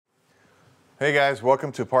Hey guys,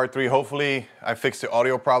 welcome to part 3. Hopefully I fixed the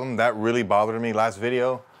audio problem. That really bothered me last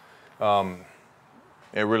video.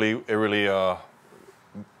 It really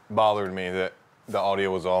bothered me that the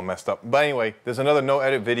audio was all messed up. But anyway, there's another no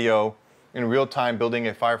edit video in real time building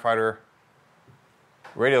a Firefighter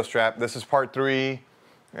radio strap. This is part 3,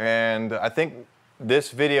 and I think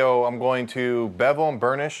this video I'm going to bevel and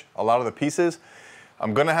burnish a lot of the pieces.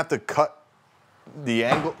 I'm gonna have to cut the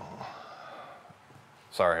angle.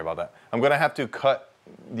 Sorry about that. I'm gonna have to cut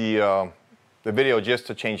the video just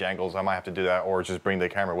to change angles. I might have to do that or just bring the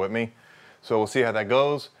camera with me. So we'll see how that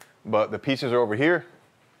goes. But the pieces are over here.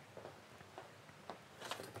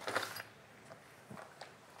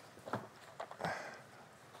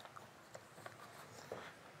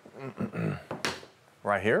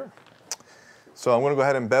 Right here. So I'm gonna go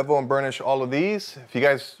ahead and bevel and burnish all of these. If you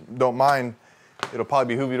guys don't mind, it'll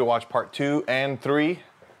probably behoove you to watch part 2 and 3.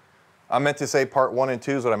 I meant to say part 1 and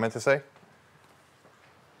 2 is what I meant to say.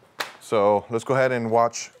 So let's go ahead and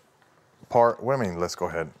watch let's go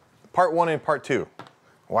ahead. Part 1 and part 2.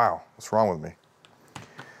 Wow, what's wrong with me?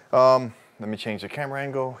 Let me change the camera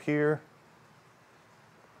angle here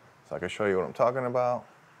so I can show you what I'm talking about.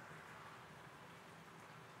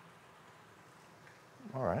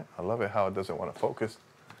 All right, I love it how it doesn't want to focus.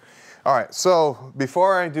 All right, so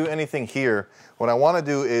before I do anything here, what I want to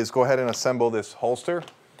do is go ahead and assemble this holster.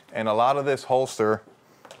 And a lot of this holster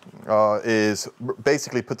is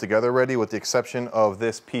basically put together already, with the exception of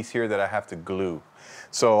this piece here that I have to glue.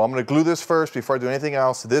 So I'm going to glue this first before I do anything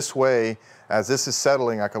else. This way, as this is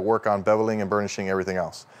settling, I can work on beveling and burnishing everything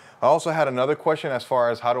else. I also had another question as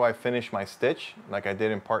far as how do I finish my stitch, like I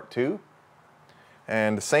did in part 2.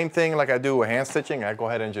 And the same thing like I do with hand stitching, I go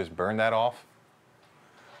ahead and just burn that off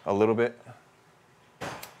a little bit.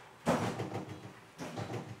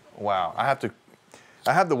 Wow, I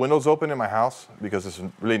have the windows open in my house because it's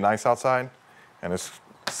really nice outside, and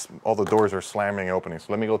all the doors are slamming and opening. So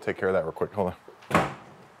let me go take care of that real quick. Hold on.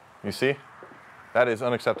 You see? That is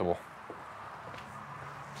unacceptable.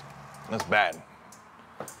 That's bad.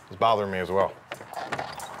 It's bothering me as well.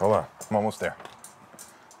 Hold on, I'm almost there.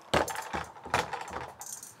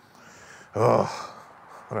 Oh,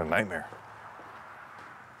 what a nightmare.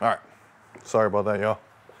 All right, sorry about that, y'all.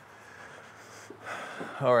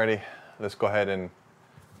 Alrighty, let's go ahead and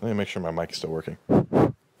let me make sure my mic is still working.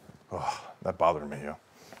 Oh, that bothered me, yo,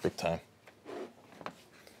 big time.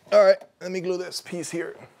 All right, let me glue this piece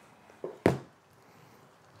here.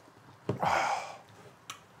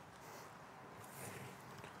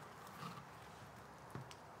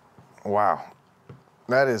 Wow,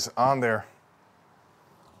 that is on there.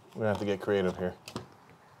 We're gonna have to get creative here.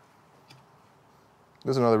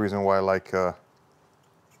 There's another reason why I like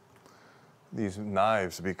these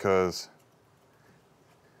knives, because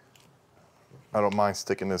I don't mind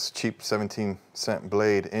sticking this cheap 17-cent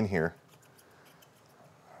blade in here.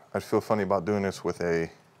 I'd feel funny about doing this with a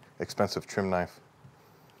expensive trim knife.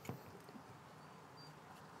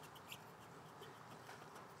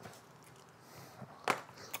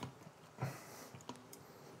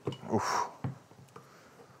 Oof,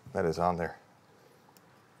 that is on there.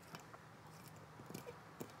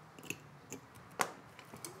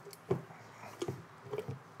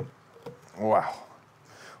 Wow.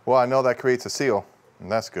 Well, I know that creates a seal,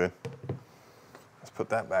 and that's good. Let's put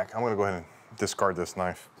that back. I'm gonna go ahead and discard this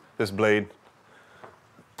knife. This blade,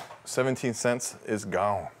 17 cents is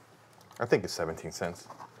gone. I think it's 17 cents.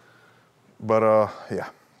 But yeah.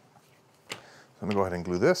 Let me go ahead and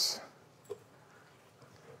glue this.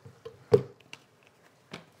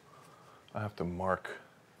 I have to mark.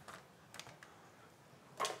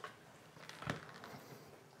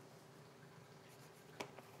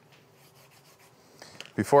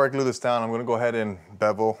 Before I glue this down, I'm going to go ahead and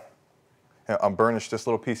bevel. I'll burnish this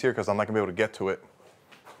little piece here because I'm not going to be able to get to it.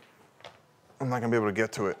 I'm not going to be able to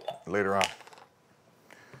get to it later on.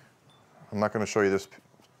 I'm not going to show you this.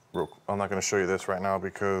 I'm not going to show you this right now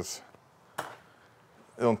because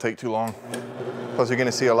it don't take too long. Plus, you're going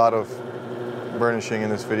to see a lot of burnishing in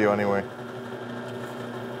this video anyway.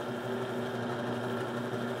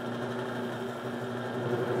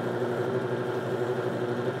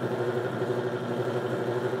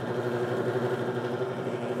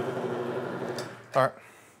 All right,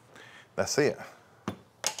 that's it.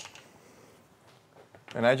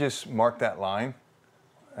 And I just mark that line,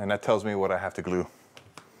 and that tells me what I have to glue.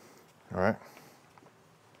 All right.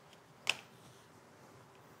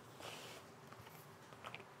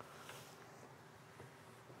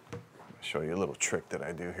 Show you a little trick that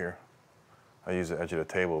I do here. I use the edge of the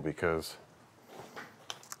table because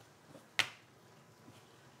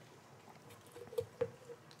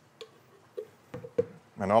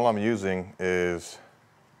and And all I'm using is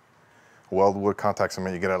weldwood contact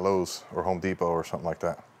cement you get at Lowe's or Home Depot or something like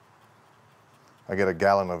that. I get a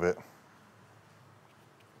gallon of it.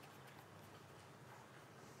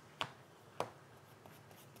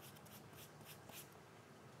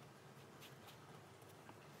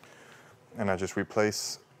 And I just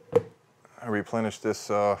replenish this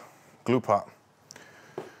glue pot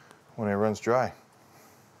when it runs dry.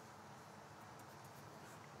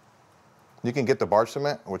 You can get the barge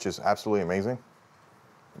cement, which is absolutely amazing,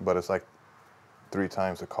 but it's like 3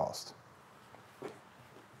 times the cost.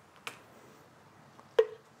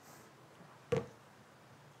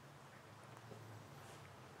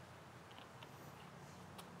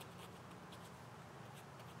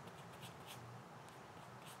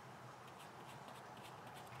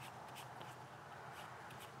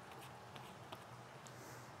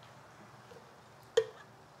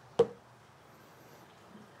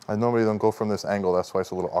 I normally don't go from this angle, that's why it's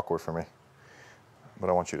a little awkward for me. But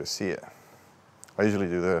I want you to see it. I usually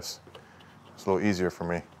do this. It's a little easier for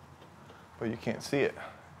me. But you can't see it.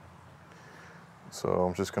 So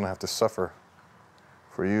I'm just gonna have to suffer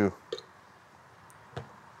for you.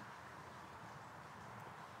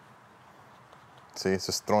 See, it's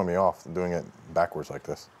just throwing me off doing it backwards like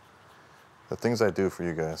this. The things I do for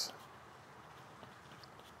you guys.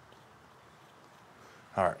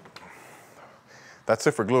 All right. That's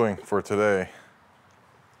it for gluing for today.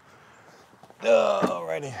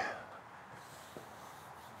 Alrighty.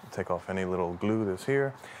 Take off any little glue that's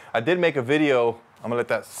here. I did make a video. I'm gonna let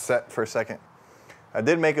that set for a second. I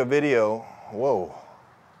did make a video. Whoa.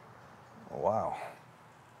 Wow.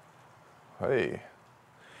 Hey.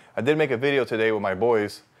 I did make a video today with my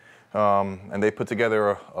boys, and they put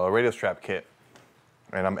together a radio strap kit.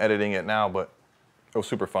 And I'm editing it now, but it was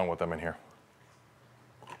super fun with them in here.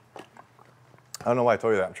 I don't know why I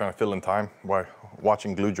told you that. I'm trying to fill in time while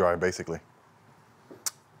watching glue dry, basically.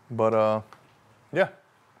 But, yeah.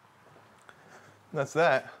 That's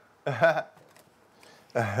that.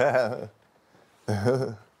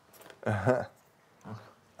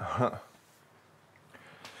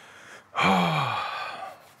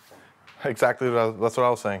 Exactly, that's what I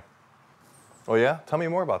was saying. Oh, yeah? Tell me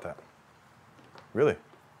more about that. Really?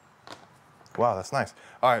 Wow, that's nice.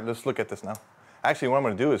 All right, let's look at this now. Actually, what I'm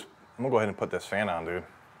going to do is I'm gonna go ahead and put this fan on, dude,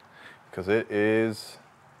 because it is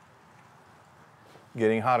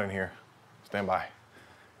getting hot in here. Stand by.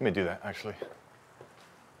 Let me do that, actually.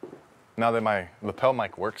 Now that my lapel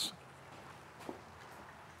mic works.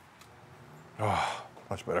 Oh,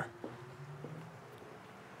 much better.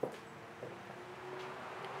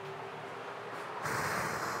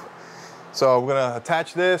 So we're gonna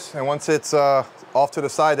attach this, and once it's off to the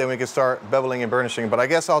side, then we can start beveling and burnishing. But I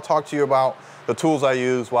guess I'll talk to you about the tools I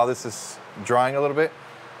use while this is drying a little bit.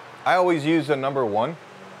 I always use the #1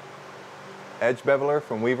 edge beveler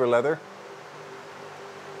from Weaver Leather.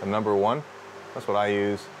 The #1, that's what I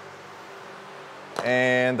use.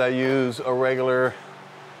 And I use a regular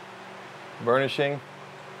burnishing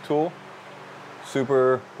tool,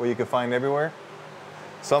 super, what you can find everywhere.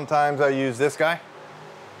 Sometimes I use this guy,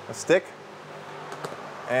 a stick,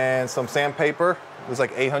 and some sandpaper. It's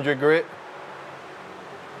like 800 grit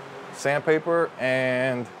sandpaper,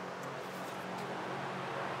 and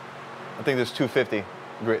I think there's 250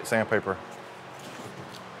 grit sandpaper,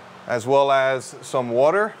 as well as some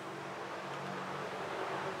water.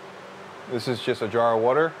 This is just a jar of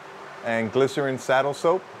water and glycerin saddle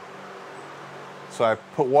soap. So I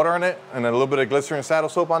put water in it and a little bit of glycerin saddle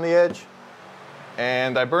soap on the edge,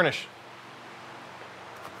 and I burnish.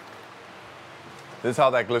 This is how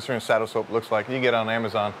that glycerin saddle soap looks like. You get it on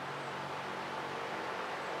Amazon.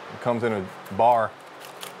 It comes in a bar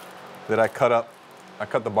that I cut up. I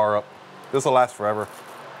cut the bar up. This will last forever.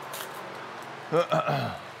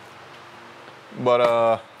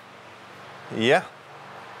 But yeah.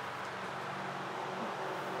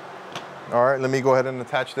 All right, let me go ahead and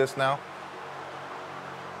attach this now.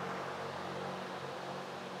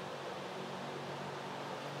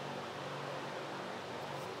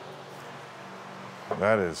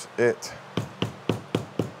 That is it.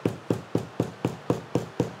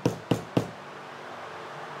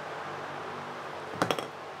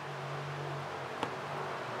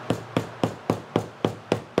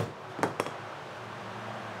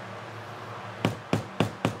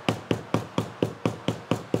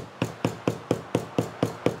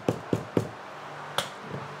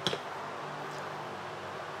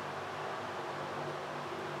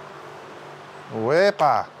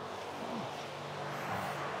 Wepa.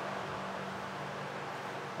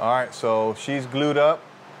 All right, so she's glued up.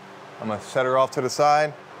 I'm gonna set her off to the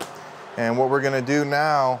side. And what we're gonna do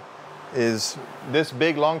now is this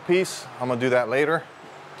big long piece. I'm gonna do that later.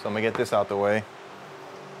 So I'm gonna get this out the way.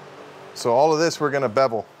 So all of this we're gonna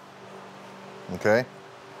bevel, okay?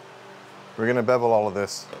 We're gonna bevel all of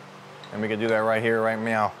this. And we can do that right here, right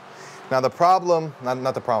now. Now the problem,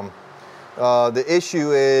 not the problem, the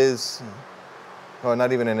issue is, oh,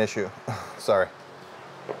 not even an issue, sorry.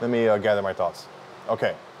 Let me gather my thoughts.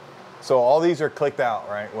 Okay, so all these are clicked out,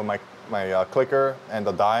 right, with my clicker and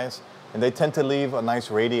the dies, and they tend to leave a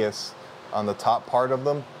nice radius on the top part of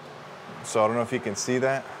them. So I don't know if you can see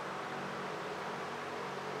that.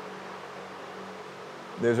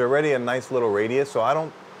 There's already a nice little radius, so I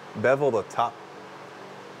don't bevel the top.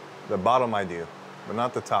 The bottom I do, but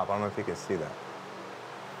not the top. I don't know if you can see that.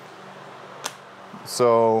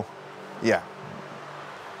 So, yeah.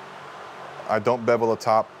 I don't bevel the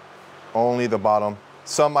top, only the bottom.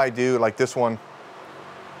 Some I do, like this one,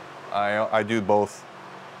 I do both,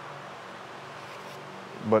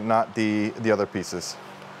 but not the other pieces.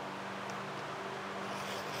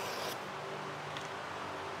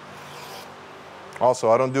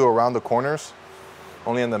 Also, I don't do around the corners,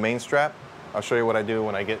 only on the main strap. I'll show you what I do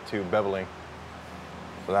when I get to beveling.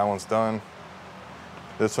 So that one's done.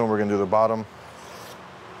 This one we're gonna do the bottom.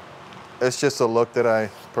 It's just a look that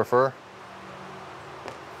I prefer.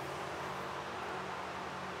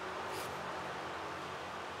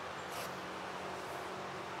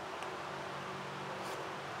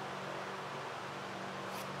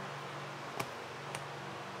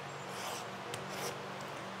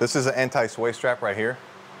 This is an anti-sway strap right here,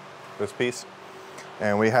 this piece.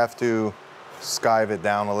 And we have to skive it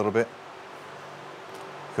down a little bit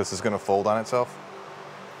because it's gonna fold on itself.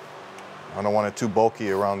 I don't want it too bulky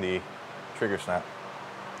around the trigger snap.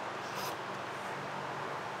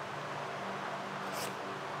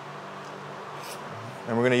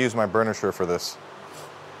 And we're gonna use my burnisher for this.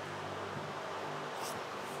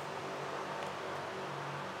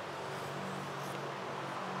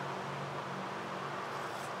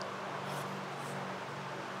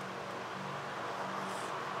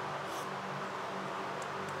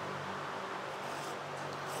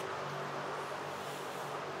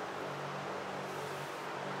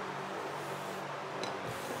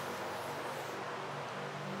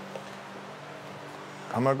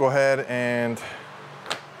 I'm gonna go ahead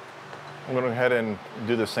and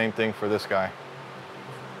do the same thing for this guy.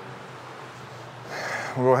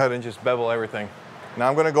 We'll go ahead and just bevel everything. Now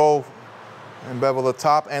I'm gonna go and bevel the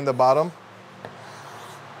top and the bottom.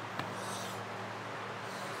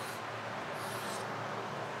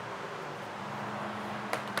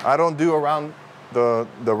 I don't do around the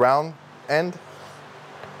round end.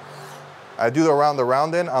 I do around the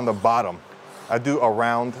round end on the bottom. I do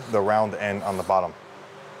around the round end on the bottom.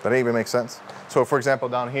 That even makes sense. So for example,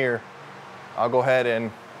 down here, I'll go ahead and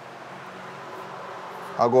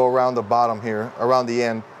I'll go around the bottom here, around the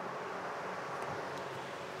end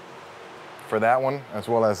for that one, as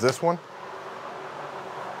well as this one.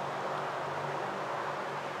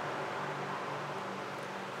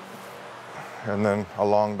 And then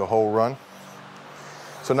along the whole run.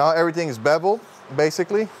 So now everything is beveled,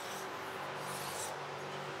 basically.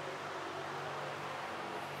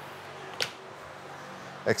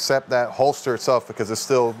 Except that holster itself, because it's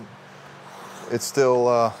still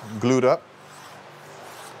glued up.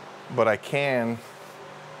 But I can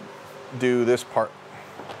do this part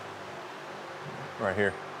right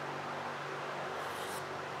here.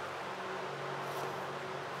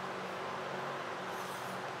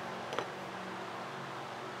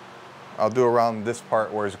 I'll do around this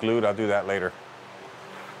part where it's glued. I'll do that later.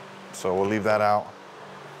 So we'll leave that out.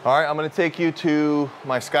 All right, I'm gonna take you to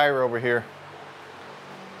my skiver over here.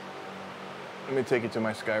 Let me take you to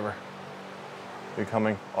my skiver. You're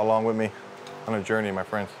coming along with me on a journey, my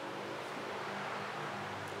friends.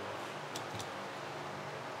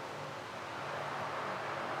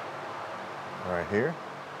 Right here.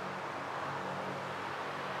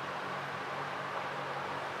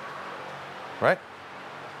 Right?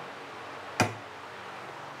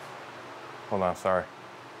 Hold on, sorry.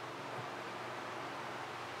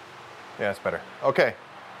 Yeah, it's better. Okay.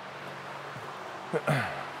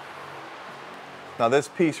 Now this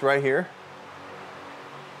piece right here,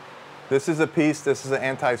 this is a piece, this is an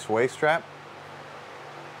anti-sway strap.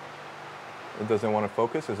 It doesn't want to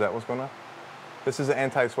focus, is that what's going on? This is an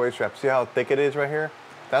anti-sway strap. See how thick it is right here?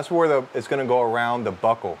 That's where it's going to go around the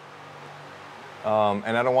buckle.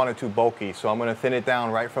 And I don't want it too bulky, so I'm going to thin it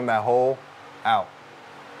down right from that hole out.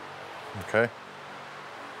 Okay.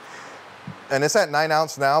 And it's at 9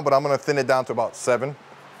 ounce now, but I'm going to thin it down to about 7.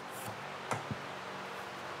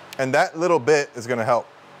 And that little bit is going to help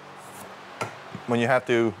when you have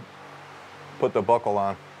to put the buckle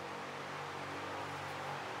on.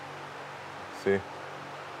 See?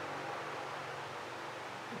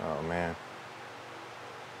 Oh man.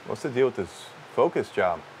 What's the deal with this focus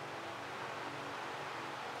job?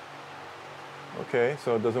 Okay,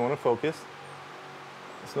 so it doesn't want to focus.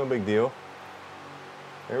 It's no big deal.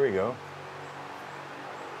 There we go.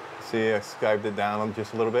 See, I skived it down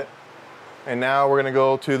just a little bit. And now we're gonna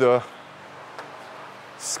go to the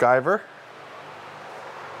skiver.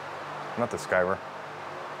 Not the skiver.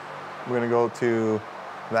 We're gonna go to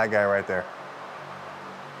that guy right there.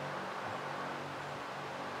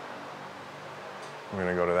 We're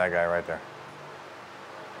gonna go to that guy right there.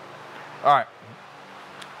 All right.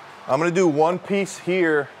 I'm gonna do one piece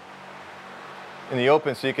here in the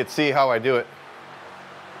open so you can see how I do it.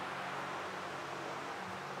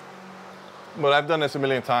 But I've done this a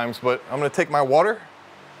million times, but I'm gonna take my water,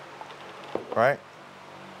 right?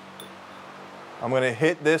 I'm gonna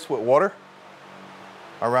hit this with water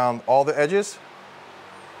around all the edges.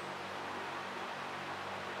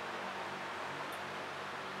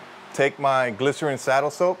 Take my glycerin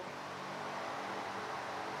saddle soap.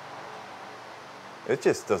 It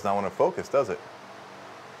just does not want to focus, does it?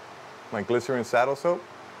 My glycerin saddle soap.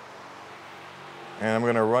 And I'm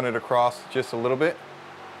gonna run it across just a little bit.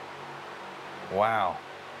 Wow.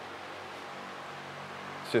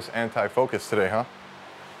 It's just anti-focus today, huh?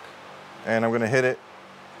 And I'm gonna hit it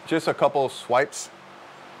just a couple of swipes,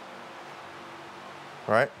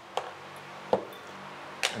 right?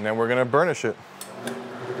 And then we're gonna burnish it.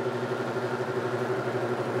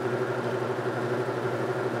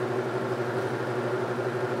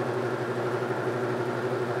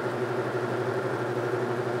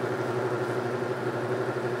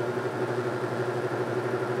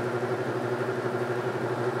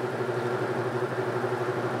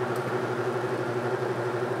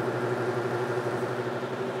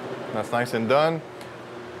 That's nice and done.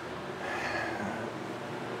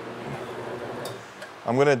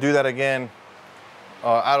 I'm gonna do that again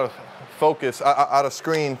out of focus, out of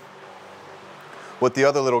screen with the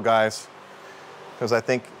other little guys, because I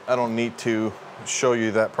think I don't need to show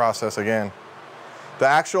you that process again. The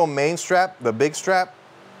actual main strap, the big strap,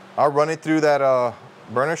 I'll run it through that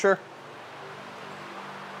burnisher,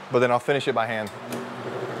 but then I'll finish it by hand.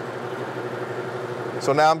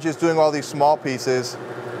 So now I'm just doing all these small pieces.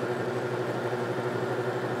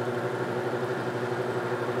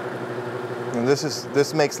 And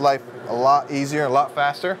this makes life a lot easier, a lot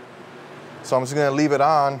faster. So I'm just gonna leave it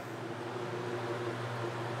on.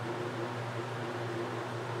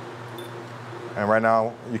 And right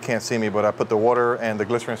now, you can't see me, but I put the water and the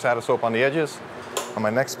glycerin saddle soap on the edges on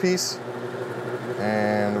my next piece.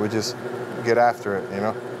 And we just get after it, you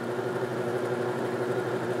know?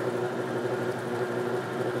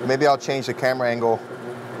 Maybe I'll change the camera angle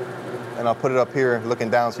and I'll put it up here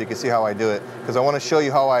looking down so you can see how I do it. Because I wanna show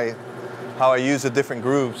you how I use the different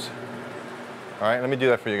grooves. All right, let me do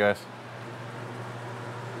that for you guys.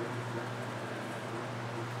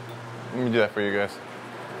 Let me do that for you guys.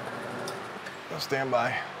 Stand by.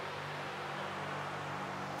 I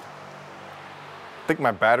think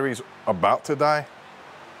my battery's about to die.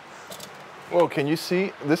 Whoa, can you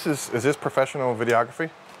see? Is this professional videography?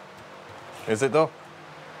 Is it though?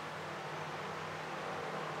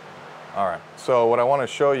 All right, so what I want to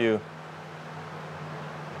show you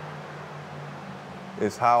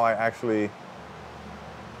is how I actually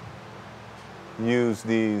use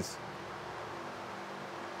these.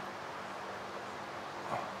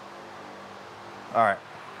 All right.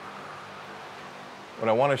 What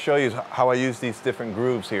I want to show you is how I use these different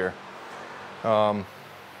grooves here. Let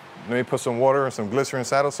me put some water and some glycerin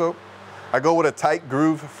saddle soap. I go with a tight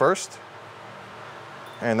groove first,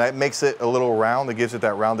 and that makes it a little round. It gives it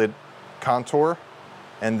that rounded contour.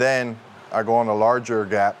 And then I go on a larger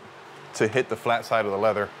gap to hit the flat side of the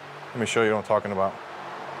leather. Let me show you what I'm talking about.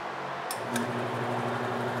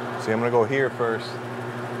 See, I'm gonna go here first.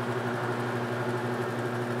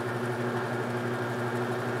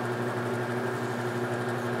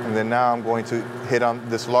 And then now I'm going to hit on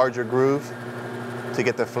this larger groove to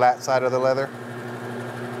get the flat side of the leather.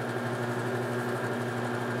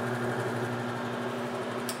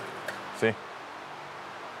 See?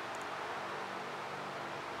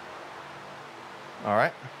 All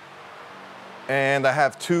right. And I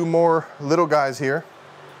have two more little guys here.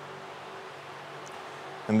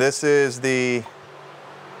 And this is the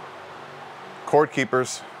cord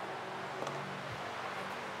keepers.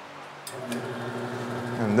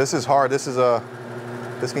 And this is hard. This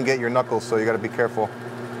can get your knuckles, so you got to be careful.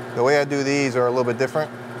 The way I do these are a little bit different.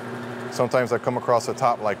 Sometimes I come across the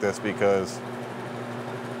top like this because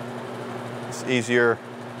it's easier,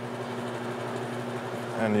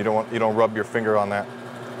 and you don't rub your finger on that.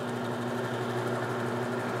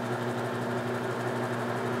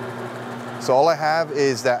 So all I have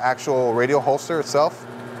is that actual radial holster itself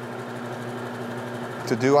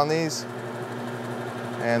to do on these,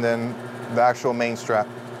 and then the actual main strap.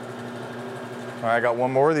 All right, I got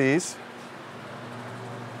one more of these.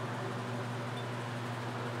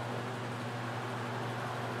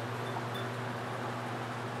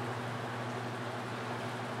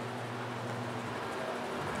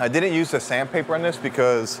 I didn't use the sandpaper on this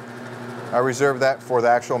because I reserved that for the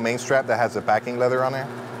actual main strap that has the backing leather on there.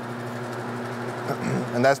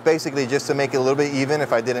 And that's basically just to make it a little bit even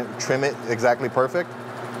if I didn't trim it exactly perfect,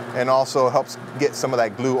 and also helps get some of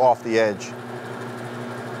that glue off the edge.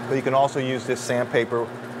 But you can also use this sandpaper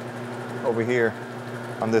over here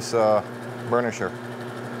on this burnisher,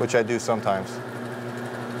 which I do sometimes.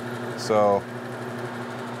 So,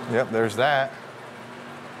 yep, there's that.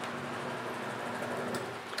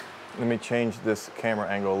 Let me change this camera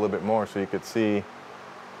angle a little bit more so you could see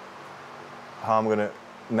how I'm gonna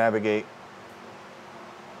navigate.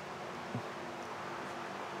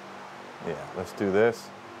 Yeah, let's do this.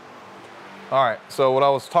 All right, so what I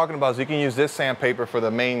was talking about is you can use this sandpaper for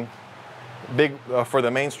the main, for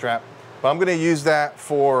the main strap, but I'm gonna use that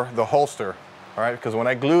for the holster, all right? Because when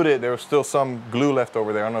I glued it, there was still some glue left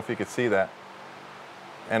over there. I don't know if you could see that.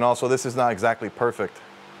 And also, this is not exactly perfect.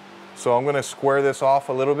 So I'm gonna square this off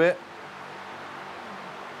a little bit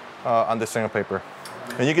on the sandpaper.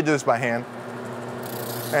 And you can do this by hand.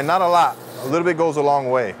 And not a lot, a little bit goes a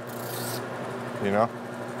long way, you know?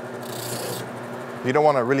 You don't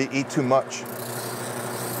wanna really eat too much,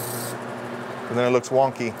 and then it looks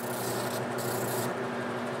wonky.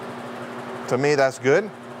 To me, that's good.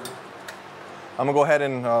 I'm gonna go ahead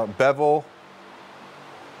and bevel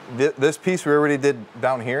this piece we already did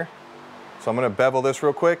down here. So I'm gonna bevel this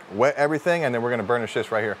real quick, wet everything, and then we're gonna burnish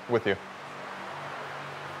this right here with you.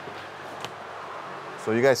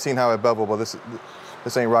 So you guys seen how I bevel, but this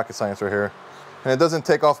ain't rocket science right here. And it doesn't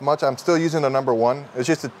take off much. I'm still using the number 1. It's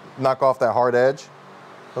just to knock off that hard edge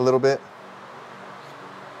a little bit.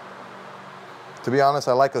 To be honest,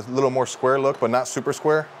 I like a little more square look, but not super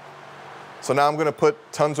square. So now I'm gonna put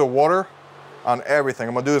tons of water on everything.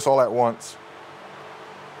 I'm gonna do this all at once.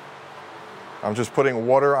 I'm just putting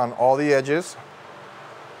water on all the edges.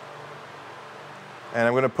 And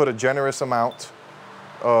I'm gonna put a generous amount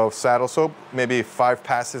of saddle soap, maybe 5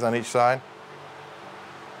 passes on each side.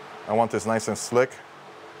 I want this nice and slick.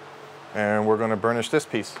 And we're gonna burnish this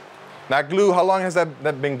piece. Now glue, how long has that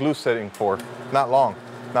been glue setting for? Not long.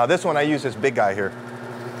 Now this one, I use this big guy here.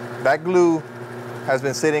 That glue has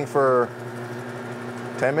been sitting for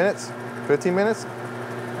 10 minutes, 15 minutes,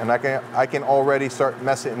 and I can already start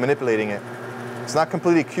manipulating it. It's not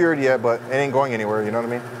completely cured yet, but it ain't going anywhere, you know what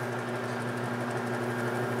I mean?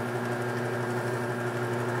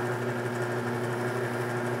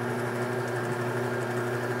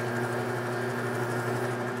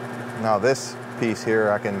 Now this piece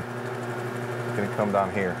here, I can come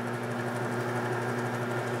down here.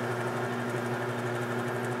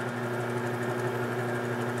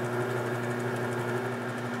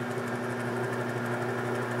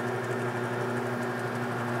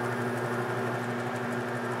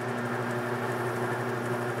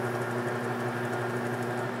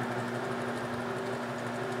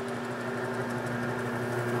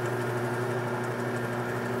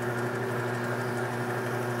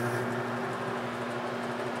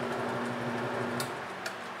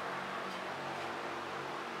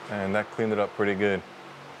 And that cleaned it up pretty good.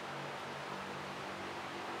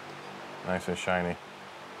 Nice and shiny,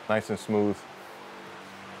 nice and smooth.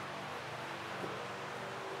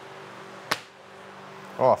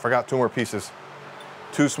 Oh, I forgot 2 more pieces.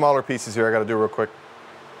 2 smaller pieces here I gotta do real quick.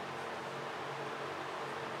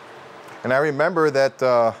 And I remember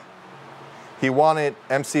that he wanted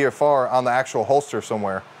MCFR on the actual holster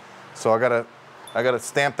somewhere. So I gotta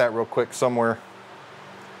stamp that real quick somewhere.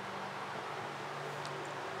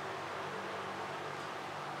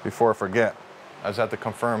 Before I forget. I just have to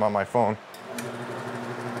confirm on my phone.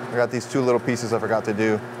 I got these 2 little pieces I forgot to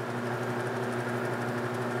do.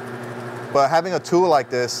 But having a tool like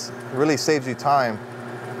this really saves you time.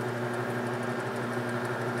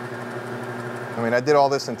 I mean, I did all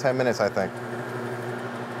this in 10 minutes, I think.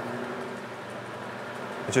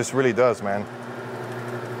 It just really does, man.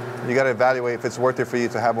 You gotta evaluate if it's worth it for you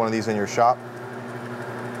to have one of these in your shop.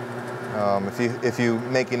 If you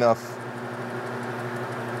make enough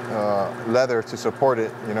leather to support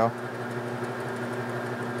it, you know.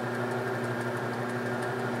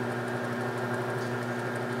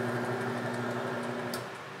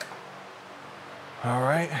 All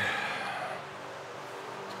right.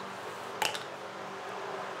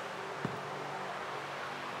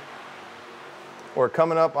 We're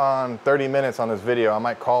coming up on 30 minutes on this video. I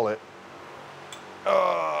might call it.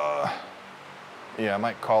 Yeah, I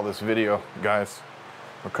might call this video, guys.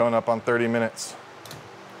 We're coming up on 30 minutes.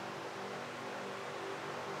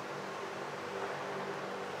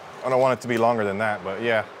 I don't want it to be longer than that, but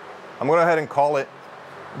yeah. I'm gonna go ahead and call it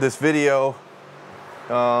this video.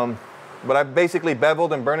 But I basically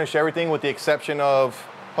beveled and burnished everything with the exception of,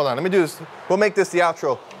 hold on, let me do this. We'll make this the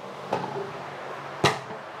outro.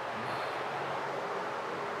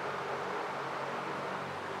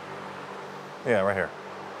 Yeah, right here.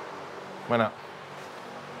 Why not?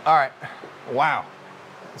 All right. Wow.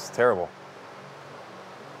 It's terrible.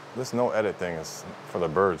 This no edit thing is for the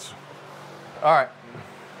birds. All right.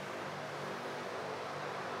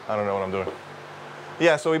 I don't know what I'm doing.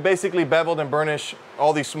 Yeah, so we basically beveled and burnished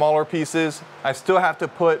all these smaller pieces. I still have to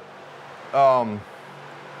put some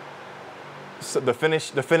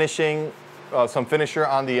finisher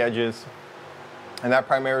on the edges. And that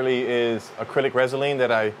primarily is acrylic resin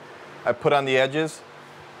that I put on the edges.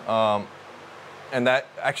 And that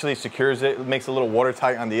actually secures it. It makes it a little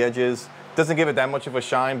watertight on the edges. Doesn't give it that much of a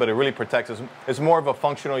shine, but it really protects it. It's more of a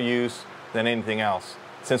functional use than anything else.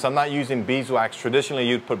 Since I'm not using beeswax, traditionally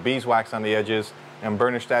you'd put beeswax on the edges and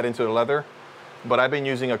burnish that into the leather. But I've been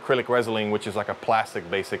using acrylic resin, which is like a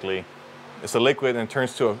plastic basically. It's a liquid and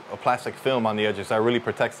turns to a plastic film on the edges. That really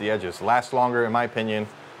protects the edges. Lasts longer, in my opinion,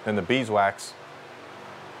 than the beeswax.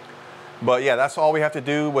 But yeah, that's all we have to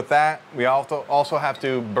do with that. We also have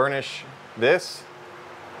to burnish this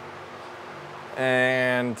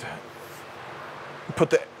and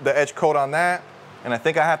put the edge coat on that. And I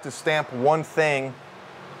think I have to stamp one thing.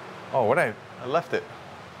 Oh, I left it.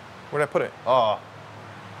 Where'd I put it? Oh,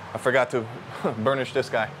 I forgot to burnish this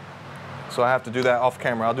guy. So I have to do that off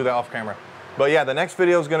camera. I'll do that off camera. But yeah, the next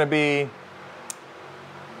video is gonna be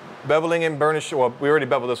beveling and burnishing. Well, we already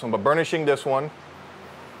beveled this one, but burnishing this one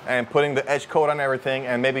and putting the edge coat on everything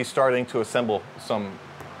and maybe starting to assemble some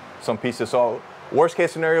pieces. So worst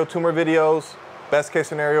case scenario, 2 more videos. Best case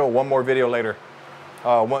scenario, 1 more video later.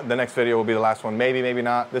 The next video will be the last one. Maybe, maybe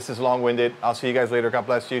not. This is long-winded. I'll see you guys later. God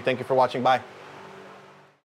bless you. Thank you for watching. Bye.